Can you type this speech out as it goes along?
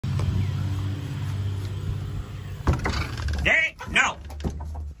No.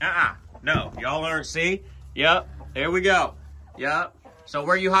 No. Y'all aren't, see? Yep. Here we go. Yep. So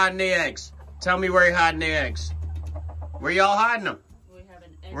where you hiding the eggs? Tell me where you hiding the eggs. Where y'all hiding them? We have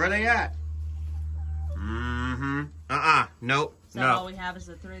an egg. Where are they at? Nope. So all we have is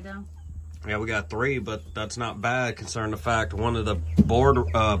the 3 though? Yeah, we got 3, but that's not bad considering the fact one of the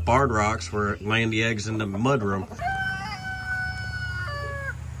barred rocks were laying the eggs in the mudroom.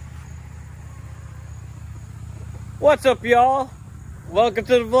 What's up, y'all? Welcome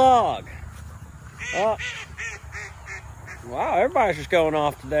to the vlog. Wow, everybody's just going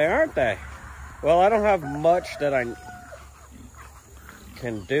off today, aren't they? Well, I don't have much that I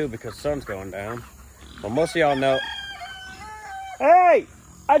can do because the sun's going down. Well, most of y'all know. Hey,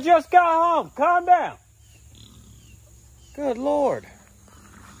 I just got home. Calm down. Good Lord.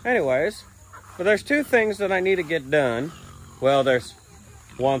 Anyways, but there's 2 things that I need to get done. Well, there's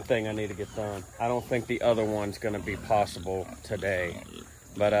one thing I need to get done. I don't think the other one's going to be possible today.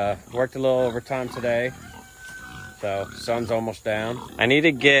 But worked a little overtime today. So, sun's almost down. I need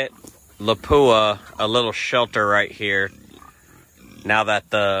to get Lapua a little shelter right here. Now that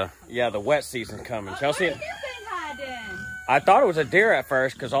the wet season's coming. Chelsea, What have you been hiding? I thought it was a deer at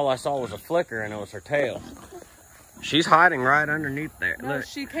first because all I saw was a flicker and it was her tail. She's hiding right underneath there. No, Look.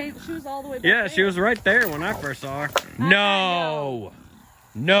 she was all the way back Yeah, there. she was right there when I first saw her. No.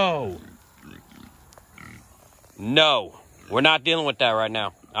 We're not dealing with that right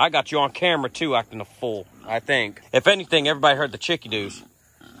now. I got you on camera too acting a fool, I think. If anything, everybody heard the chickadees.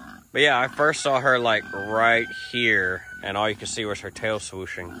 But yeah, I first saw her like right here and all you could see was her tail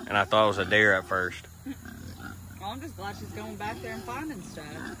swooshing. And I thought it was a deer at first. Well, I'm just glad she's going back there and finding stuff.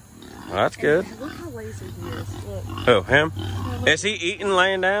 Well, that's good. And look how lazy he is. Look. Who, him? Is he eating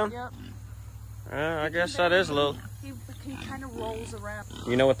laying down? Yep. I guess that is a little... He kind of rolls around.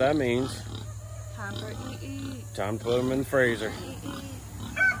 You know what that means. Time for eat. Time to put him in the freezer.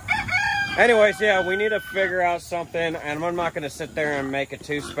 Anyways, yeah, we need to figure out something, and I'm not going to sit there and make it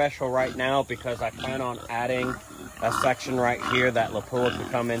too special right now because I plan on adding a section right here that Lapua can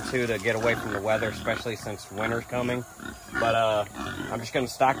come into to get away from the weather, especially since winter's coming. But I'm just going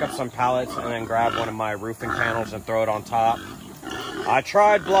to stack up some pallets and then grab one of my roofing panels and throw it on top. I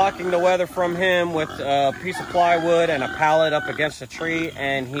tried blocking the weather from him with a piece of plywood and a pallet up against a tree,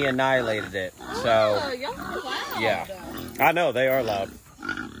 and he annihilated it. So, Oh, y'all are loud. yeah. I know, they are loud.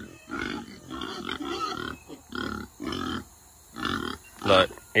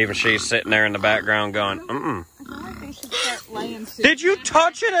 Look, even she's sitting there in the background going, I think she'd start laying soup. Did you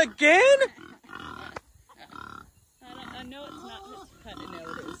touch it again? I know it's not cut. I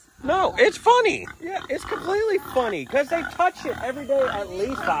know it is. No, it's funny. Yeah, it's completely funny because they touch it every day at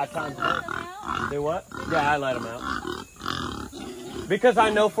least 5 times a day. Do what? Yeah, I let them out. Because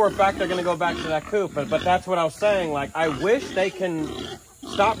I know for a fact they're going to go back to that coop. But that's what I was saying. Like, I wish they can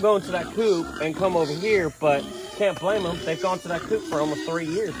stop going to that coop and come over here, but can't blame them. They've gone to that coop for almost 3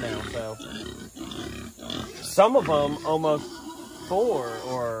 years now. So some of them almost 4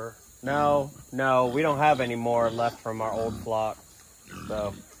 or no, we don't have any more left from our old flock.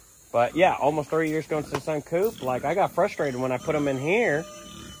 So, but yeah, almost 3 years going to the same coop. Like, I got frustrated when I put them in here.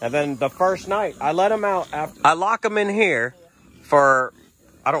 And then the first night, I let them out after. I lock them in here for,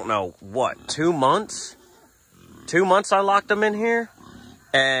 I don't know, what, 2 months? 2 months I locked them in here.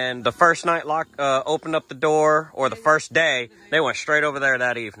 And the first night opened up the door, or the first day, they went straight over there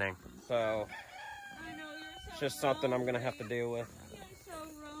that evening. So, it's just something I'm going to have to deal with.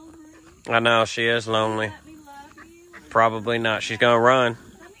 I know, she is lonely. Probably not. She's going to run.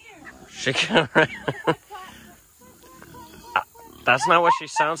 She can run. That's not what she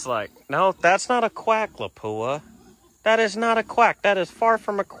sounds like. No, that's not a quack, Lapua. That is not a quack. That is far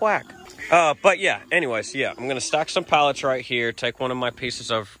from a quack. But yeah, anyways, yeah, I'm going to stack some pallets right here, take one of my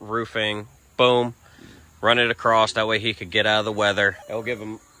pieces of roofing, boom, run it across. That way he could get out of the weather. It'll give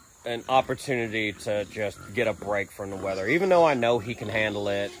him an opportunity to just get a break from the weather. Even though I know he can handle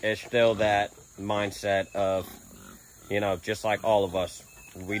it, it's still that mindset of, you know, just like all of us,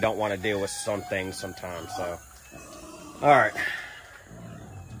 we don't want to deal with some things sometimes, so. All right.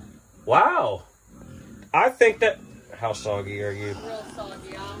 Wow. I think that, how soggy are you? Real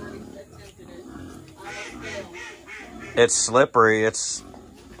soggy. I already attempted it. I almost failed. It's slippery. It's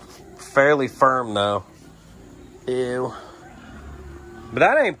fairly firm, though. Ew. But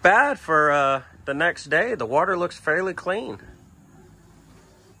that ain't bad for the next day. The water looks fairly clean.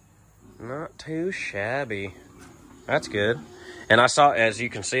 Not too shabby. That's good. And I saw, as you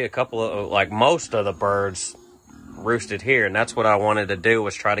can see, a couple of, like, most of the birds roosted here. And that's what I wanted to do,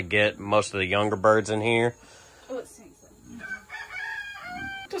 was try to get most of the younger birds in here. Oh, it stinks.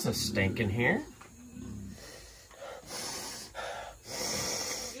 It doesn't stink in here.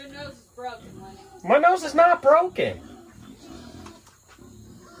 My nose is not broken.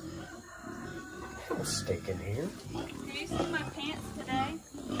 Don't stick in here. Did you see my pants today?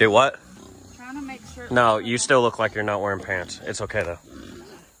 Do what? Trying to make sure. No, you still look like you're not wearing pants. It's okay though.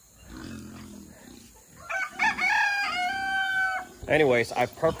 Anyways, I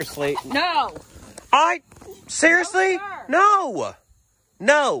purposely... No! Seriously? No,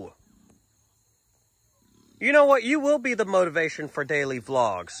 No! You know what? You will be the motivation for daily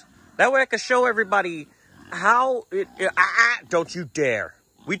vlogs. That way I can show everybody how... don't you dare.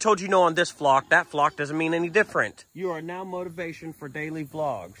 We told you no on this vlog. That vlog doesn't mean any different. You are now motivation for daily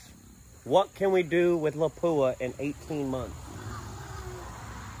vlogs. What can we do with Lapua in 18 months?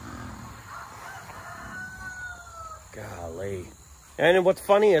 Golly. And what's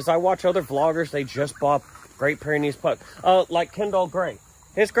funny is I watch other vloggers, they just bought Great Pyrenees puppy. Like Kendall Gray.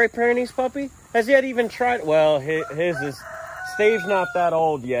 His Great Pyrenees puppy has yet even tried... Well, his is... Steve's not that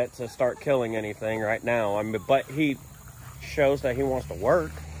old yet to start killing anything right now. I mean, but he shows that he wants to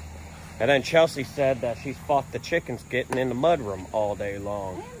work. And then Chelsea said that she's fought the chickens getting in the mudroom all day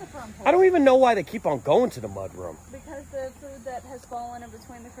long. I don't even know why they keep on going to the mudroom. Because the food that has fallen in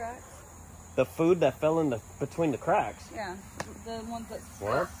between the cracks. The food that fell in between the cracks? Yeah, the ones that...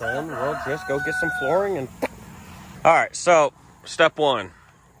 Well, then we'll just go get some flooring and... All right, so step one.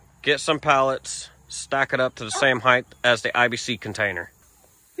 Get some pallets, stack it up to the same height as the IBC container.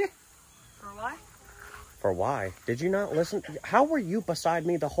 For why? For why? Did you not listen? How were you beside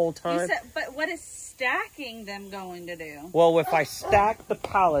me the whole time? You said, but what is stacking them going to do? Well, if I stack the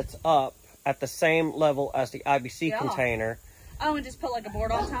pallets up at the same level as the IBC container... Oh, and just put like a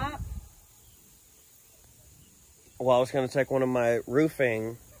board on top? Well, I was going to take one of my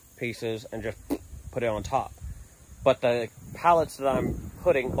roofing pieces and just put it on top. But the pallets that I'm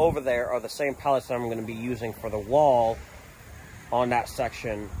putting over there are the same pallets that I'm going to be using for the wall on that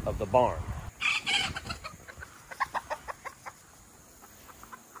section of the barn.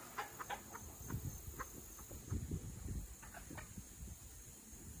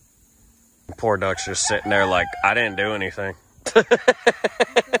 Poor duck's just sitting there like, I didn't do anything. I feel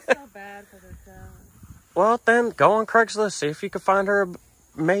so bad for this duck. Well, then go on Craigslist, see if you can find her a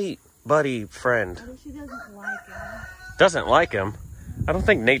mate, buddy, friend. What if she doesn't like him? Doesn't like him? I don't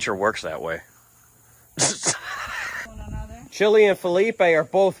think nature works that way. Chili and Felipe are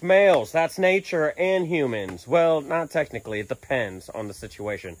both males. That's nature and humans. Well, not technically. It depends on the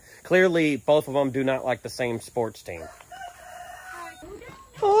situation. Clearly, both of them do not like the same sports team.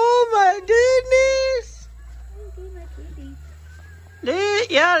 Oh, my goodness.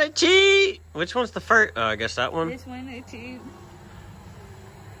 Yeah, the cheat. Which one's the first? I guess that one. This one, the cheat.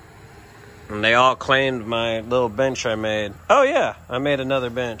 And they all claimed my little bench I made. Oh, yeah. I made another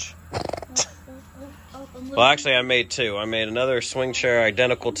bench. Well, actually, I made two. I made another swing chair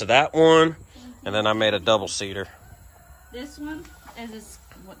identical to that one. And then I made a double-seater. This one is this.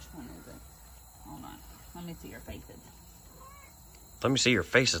 Which one is it? Hold on. Let me see your faces. Let me see your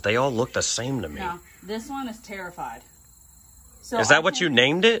faces. They all look the same to me. No, this one is terrified. So is that what you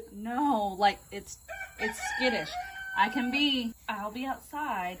named it? No, like it's skittish. I'll be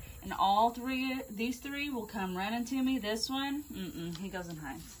outside and all these three will come running to me. This one, he goes and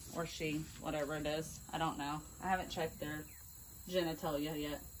hides. Or she, whatever it is. I don't know. I haven't checked their genitalia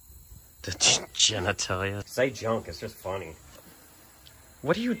yet. The genitalia? Say junk, it's just funny.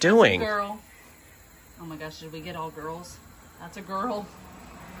 What are you doing? That's a girl. Oh my gosh, did we get all girls? That's a girl.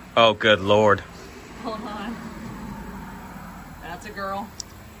 Oh, good Lord. Hold on. That's a girl.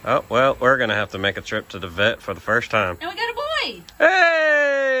 Oh, well, we're going to have to make a trip to the vet for the first time. And we got a boy!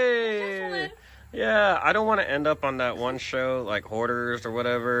 Hey! Yeah, I don't want to end up on that one show, like Hoarders or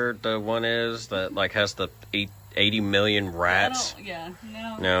whatever the one is that, like, has the 80 million rats.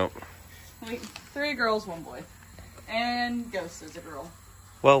 No. 3 girls, 1 boy. And Ghost is a girl.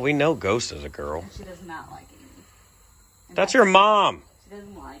 Well, we know Ghost is a girl. She does not like Amy. That's your mom. She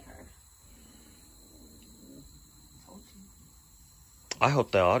doesn't like her. I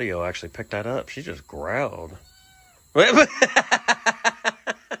hope the audio actually picked that up. She just growled.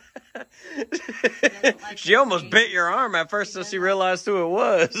 She almost bit your arm at first until she realized who it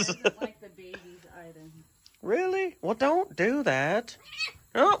was. She doesn't like the babies either. Really? Well, don't do that.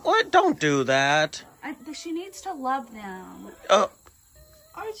 Oh, what? Don't do that. She needs to love them. Oh.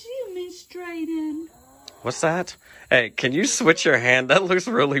 Are you menstruating? What's that? Hey, can you switch your hand? That looks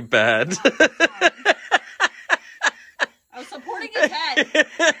really bad. I was supporting his head.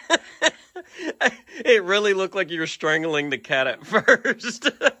 It really looked like you were strangling the cat at first.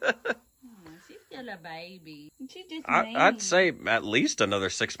 She's still a baby. She just I'd say at least another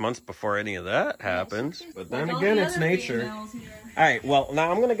 6 months before any of that happens. But then again, it's nature. All right, well,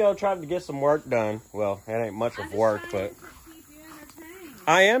 now I'm going to go try to get some work done. Well, it ain't much of work, but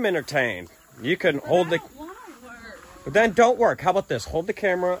I am entertained. You can hold the... But then don't work. How about this? Hold the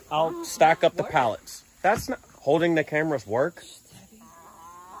camera. I'll stack up the pallets. That's not... Holding the camera's work?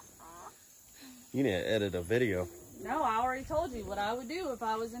 You need to edit a video. No, I already told you what I would do if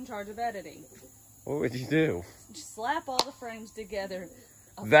I was in charge of editing. What would you do? Just slap all the frames together.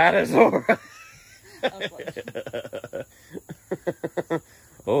 That is horrible.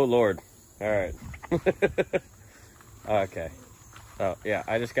 Oh, Lord. All right. Okay. Oh, yeah,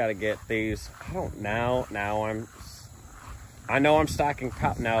 I just got to get these. I know I'm stacking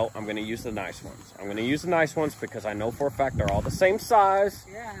No, I'm going to use the nice ones. I'm going to use the nice ones because I know for a fact they're all the same size.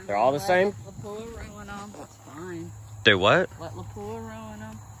 Yeah. They're all the same. LaPool ruin them. It's fine. Do what? Let LaPool ruin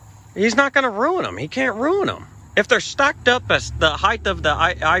them. He's not going to ruin them. He can't ruin them. If they're stacked up as the height of the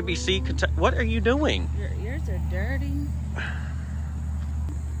IBC, what are you doing? Your ears are dirty.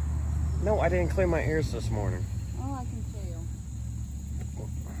 No, I didn't clean my ears this morning. Oh, I can tell.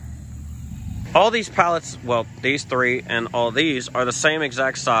 All these pallets, well, these three and all these are the same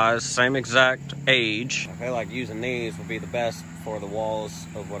exact size, same exact age. I feel like using these would be the best for the walls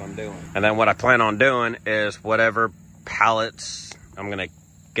of what I'm doing. And then what I plan on doing is whatever pallets, I'm gonna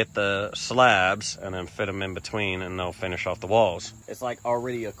get the slabs and then fit them in between and they'll finish off the walls. It's like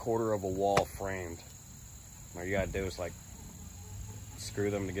already a quarter of a wall framed. All you gotta do is like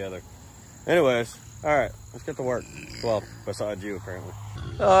screw them together. Anyways, all right, let's get to work. Well, besides you apparently.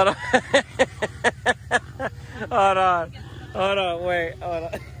 Hold on. Hold on, wait, hold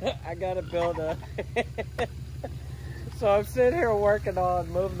on. I gotta build a... So I'm sitting here working on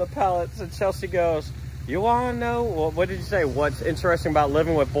moving the pallets and Chelsea goes, you wanna know, well, what did you say, what's interesting about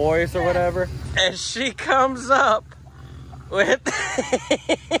living with boys or whatever? And she comes up with... Bo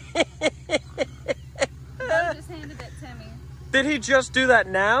just handed it to me. Did he just do that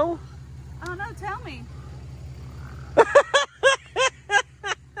now? Oh no, tell me.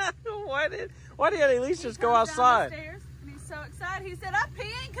 Why did he at least just go outside? And he's so excited. He said, "I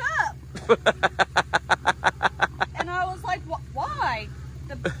pee in cup." And I was like, "Why?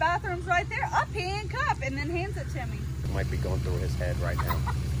 The bathroom's right there. I pee in cup." And then hands it to me. It might be going through his head right now.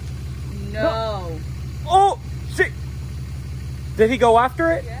 No. Oh, shit! Did he go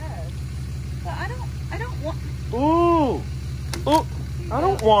after it? Yes. But I don't want. Ooh, I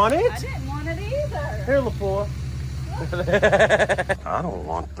don't want it. I didn't want it either. Here, LaPoil. I don't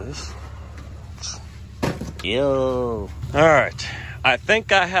want this. Yo. All right. I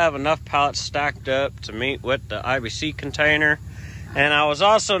think I have enough pallets stacked up to meet with the IBC container. And I was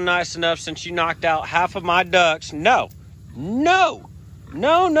also nice enough, since you knocked out half of my ducks. No. You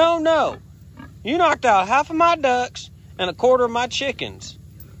knocked out half of my ducks and a quarter of my chickens.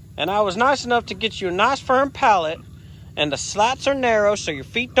 And I was nice enough to get you a nice firm pallet. And the slats are narrow so your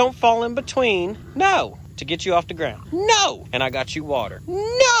feet don't fall in between. No. To get you off the ground. No. And I got you water.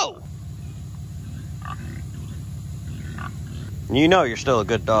 No. You know you're still a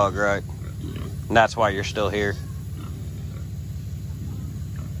good dog, right? And that's why you're still here.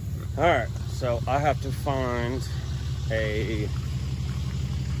 All right, so I have to find a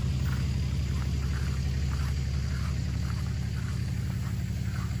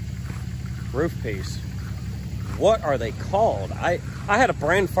roof piece. What are they called? I had a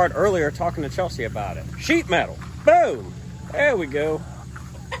brain fart earlier talking to Chelsea about it. Sheet metal. Boom. There we go.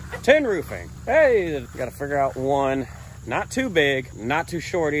 Tin roofing. Hey, gotta figure out one. Not too big, not too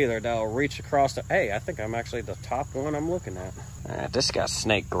short either. That'll reach across the... Hey, I think I'm actually the top one I'm looking at. This got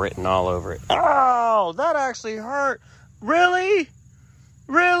snake written all over it. Oh, that actually hurt. Really?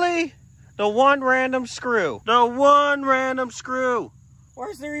 Really? The one random screw. The one random screw. Why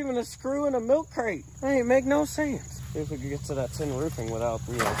is there even a screw in a milk crate? That ain't make no sense. See if we can get to that tin roofing without,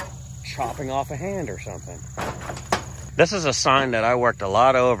 you know, chopping off a hand or something. This is a sign that I worked a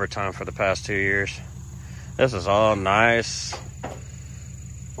lot of overtime for the past 2 years. This is all nice,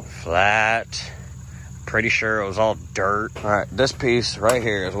 flat. Pretty sure it was all dirt. All right, this piece right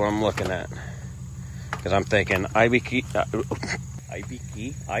here is what I'm looking at. Because I'm thinking IBK,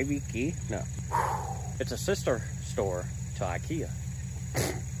 no. It's a sister store to IKEA.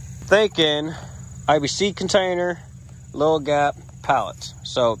 Thinking IBC container, little gap, pallets.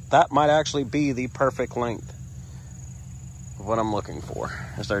 So that might actually be the perfect length. What I'm looking for.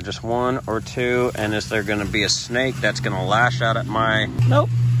 Is there just one or two, and is there gonna be a snake that's gonna lash out at my... Nope.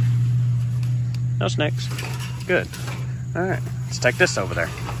 No snakes. Good. All right, let's take this over there.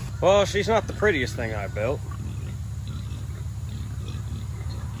 Well, she's not the prettiest thing I built.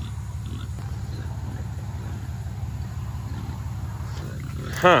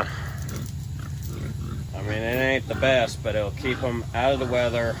 Huh. All I mean, it ain't the best, but it'll keep them out of the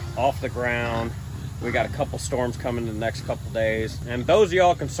weather, off the ground. We got a couple storms coming in the next couple days. And those of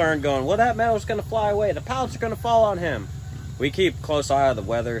y'all concerned going, well, that metal's gonna fly away. The pallets are gonna fall on him. We keep close eye on the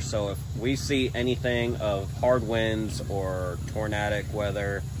weather, so if we see anything of hard winds or tornadic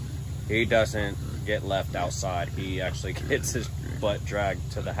weather, he doesn't get left outside. He actually gets his butt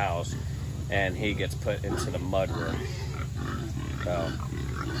dragged to the house and he gets put into the mud room. So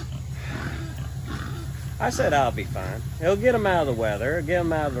I said I'll be fine. He'll get him out of the weather, get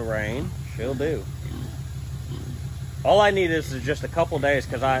him out of the rain. She'll do. All I need is just a couple days,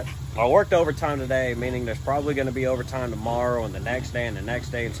 because I worked overtime today, meaning there's probably going to be overtime tomorrow and the next day and the next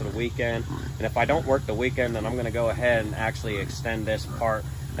day into the weekend. And if I don't work the weekend, then I'm going to go ahead and actually extend this part,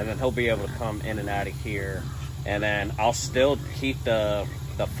 and then he'll be able to come in and out of here. And then I'll still keep the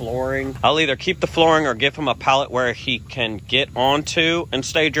flooring. I'll either keep the flooring or give him a pallet where he can get onto and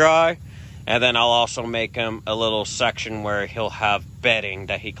stay dry. And then I'll also make him a little section where he'll have bedding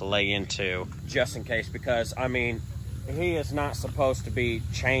that he can lay into, just in case, because, I mean, he is not supposed to be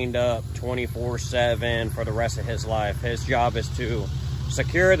chained up 24/7 for the rest of his life. His job is to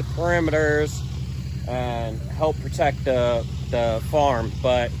secure the perimeters and help protect the farm.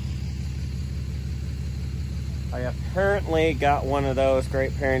 But I apparently got one of those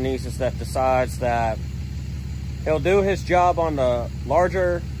Great Pyrenees that decides that he'll do his job on the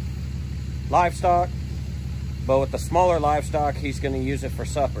larger livestock, but with the smaller livestock, he's going to use it for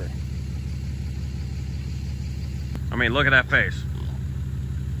supper. I mean, look at that face.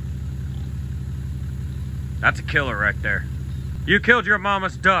 That's a killer right there. You killed your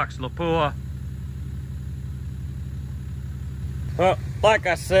mama's ducks, Lapua. Well, like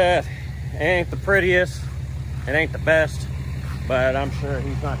I said, it ain't the prettiest, it ain't the best, but I'm sure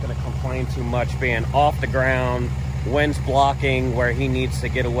he's not going to complain too much being off the ground, winds blocking where he needs to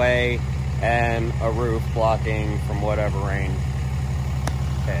get away, and a roof blocking from whatever rain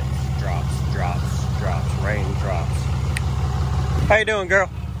hits. Drops, rain drops. How you doing, girl?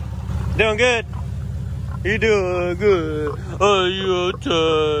 Doing good? You doing good? Are you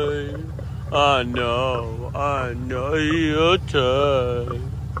tired? I know you're tired.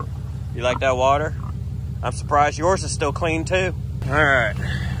 You like that water? I'm surprised yours is still clean too. All right,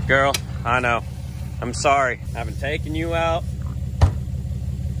 girl, I know. I'm sorry. I haven't taken you out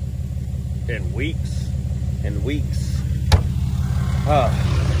in weeks and weeks.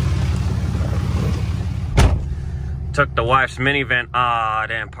 Took the wife's minivan. I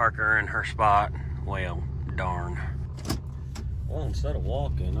didn't park her in her spot. Well, darn. Well, instead of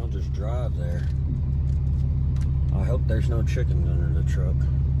walking, I'll just drive there. I hope there's no chicken under the truck.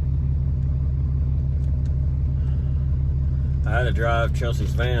 I had to drive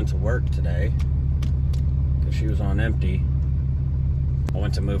Chelsea's van to work today because she was on empty. I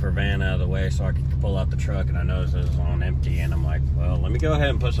went to move her van out of the way so I could pull out the truck, and I noticed it was on empty, and I'm like, well, let me go ahead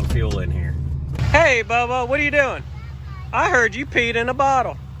and put some fuel in here. Hey, Bubba, what are you doing? I heard you peed in a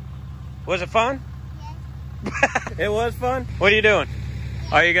bottle. Was it fun? Yes. It was fun? What are you doing?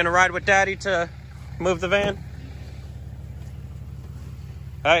 Yes. Are you going to ride with Daddy to move the van?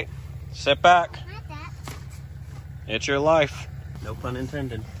 Hey, sit back. It's your life. No pun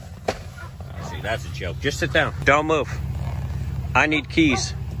intended. See, that's a joke. Just sit down. Don't move. I need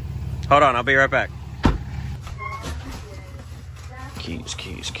keys. Hold on, I'll be right back. Keys.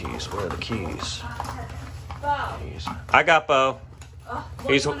 Where are the keys? Keys. I got Bo.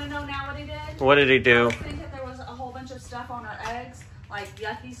 You want to know now what he did? What did he do? I was thinking there was a whole bunch of stuff on our eggs, like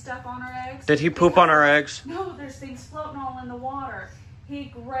yucky stuff on our eggs. Did he poop on our eggs? No, there's things floating all in the water. He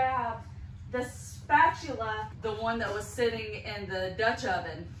grabbed the spatula, the one that was sitting in the Dutch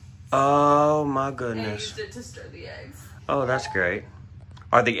oven. Oh my And goodness. used it to stir the eggs. Oh, that's great.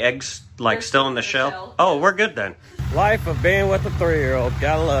 Are the eggs like They're still in the shell? Oh, we're good then. Life of being with a 3-year-old.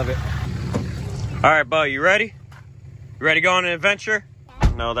 Gotta love it. All right, Bo, you ready? You ready to go on an adventure?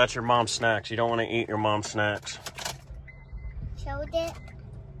 No, that's your mom's snacks. You don't want to eat your mom's snacks. Showed it.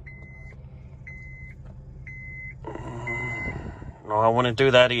 No, I wouldn't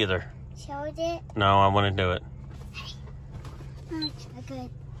do that either. Showed it. No, I wouldn't do it. Oh, it's not good.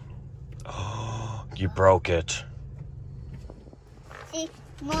 Oh, you broke it. See,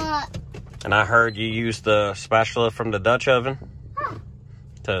 Mom. And I heard you used the spatula from the Dutch oven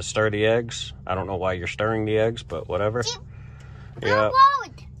to stir the eggs. I don't know why you're stirring the eggs, but whatever. Yeah.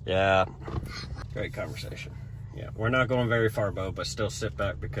 Yeah. Great conversation. Yeah, we're not going very far, Bo, but still sit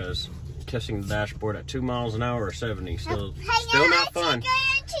back because kissing the dashboard at 2 miles an hour or 70 still not fun.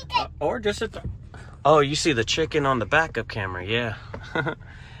 Or just sit there. Oh, you see the chicken on the backup camera? Yeah.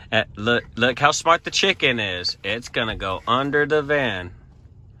 Look how smart the chicken is. It's gonna go under the van.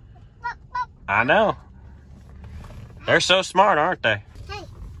 I know. They're so smart, aren't they? Hey.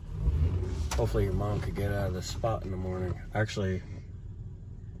 Hopefully your mom could get out of this spot in the morning. Actually,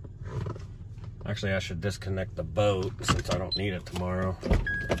 I should disconnect the boat since I don't need it tomorrow.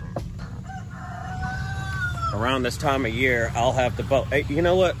 Around this time of year, I'll have the boat. Hey, you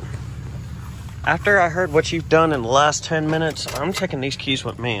know what? After I heard what you've done in the last 10 minutes, I'm taking these keys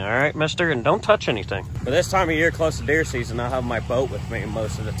with me, all right, mister? And don't touch anything. For this time of year, close to deer season, I'll have my boat with me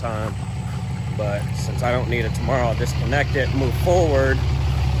most of the time. But since I don't need it tomorrow, I'll disconnect it, move forward,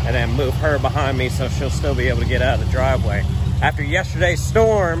 and then move her behind me so she'll still be able to get out of the driveway. After yesterday's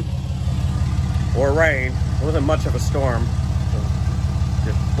storm, or rain, it wasn't much of a storm,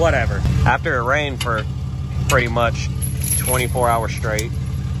 just whatever. After it rained for pretty much 24 hours straight,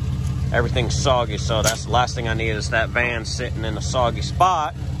 everything's soggy, so that's the last thing I need is that van sitting in a soggy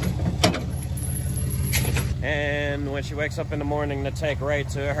spot. And when she wakes up in the morning to take Ray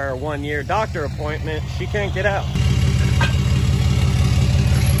to her 1-year doctor appointment, she can't get out.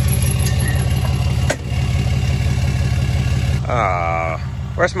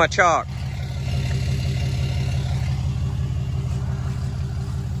 Where's my chalk?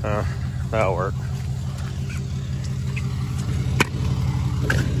 That'll work.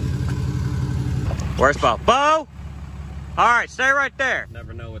 Where's Bo? Bo? All right, stay right there.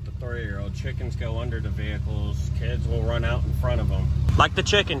 Never know with the 3-year-old. Chickens go under the vehicles. Kids will run out in front of them. Like the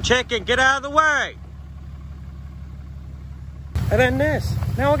chicken. Chicken, get out of the way. And then this.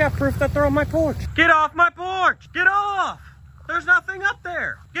 Now I got proof that they're on my porch. Get off my porch. Get off. There's nothing up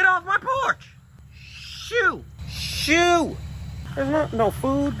there. Get off my porch. Shoo. Shoo. There's no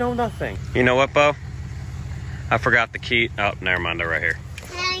food, no nothing. You know what, Bo? I forgot the key. Oh, never mind. They're right here.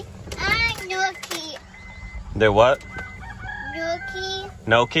 Hey, I no key. They're what? No key.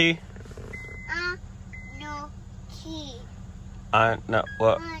 No key? No key. No,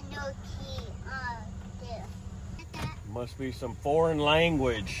 what? No key. There. Must be some foreign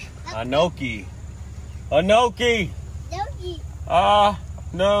language. Anoki. Anoki. No key. No key.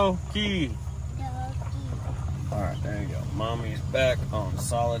 No key. All right, there you go. Mommy's back on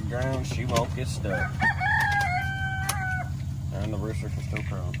solid ground. She won't get stuck. And the roosters are still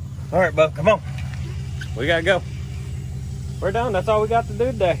crowing. All right, Bo, come on. We gotta go. We're done. That's all we got to do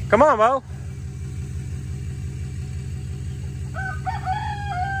today. Come on, Bo.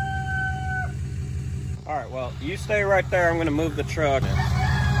 All right, well, you stay right there. I'm gonna move the truck.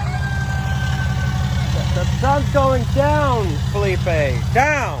 The sun's going down, Felipe.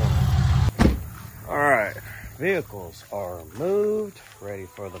 Down. All right. Vehicles are moved, ready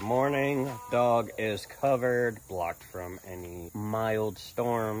for the morning. Dog is covered, blocked from any mild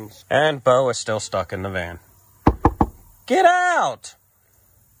storms. And Bo is still stuck in the van. Get out!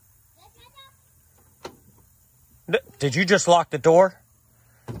 Did you just lock the door?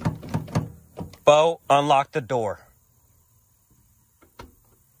 Bo, unlock the door.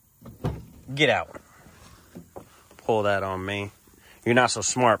 Get out. Pull that on me. You're not so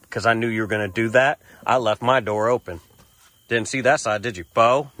smart because I knew you were going to do that. I left my door open. Didn't see that side, did you?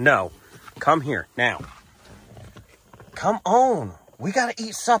 Bo, no. Come here now. Come on. We got to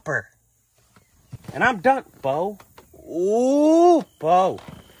eat supper. And I'm done. Bo. Ooh, Bo.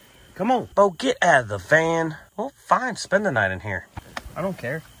 Come on. Bo, get out of the van. Well, fine. Spend the night in here. I don't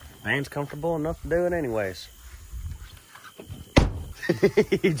care. Van's comfortable enough to do it anyways.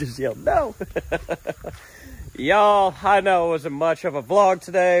 He just yelled, no. Y'all, I know it wasn't much of a vlog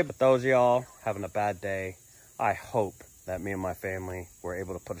today, but those of y'all having a bad day, I hope that me and my family were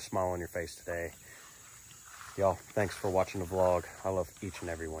able to put a smile on your face today. Y'all, thanks for watching the vlog. I love each and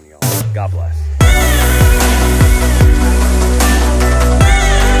every one of y'all. God bless.